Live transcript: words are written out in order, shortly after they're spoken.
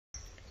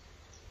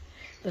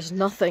There is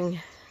nothing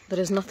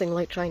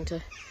like trying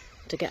to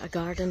get a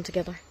garden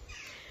together.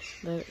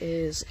 There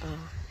is a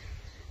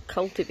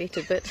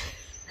cultivated bit,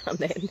 and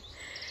then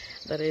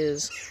there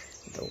is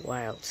the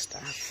wild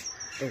stuff,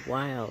 the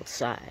wild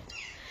side.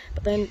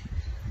 But then,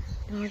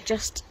 you know,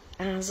 just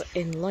as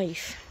in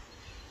life,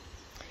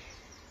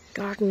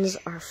 gardens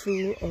are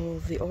full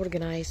of the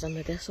organised and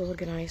the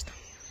disorganised.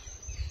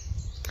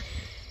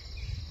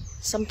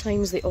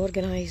 Sometimes the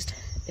organised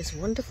is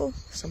wonderful,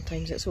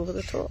 sometimes it's over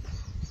the top.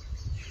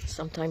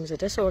 Sometimes the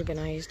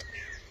disorganised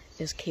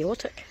is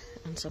chaotic,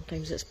 and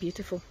sometimes it's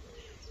beautiful.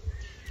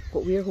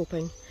 What we're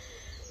hoping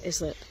is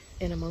that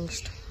in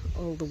amongst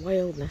all the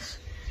wildness,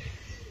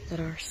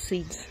 there are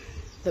seeds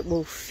that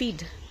will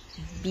feed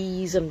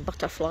bees and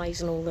butterflies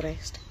and all the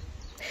rest.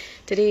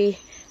 Today,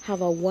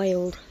 have a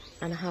wild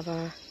and have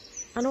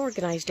an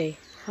organised day.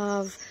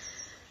 Have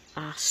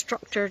a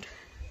structured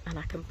and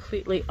a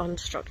completely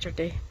unstructured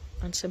day,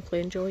 and simply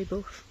enjoy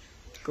both.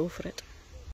 Go for it.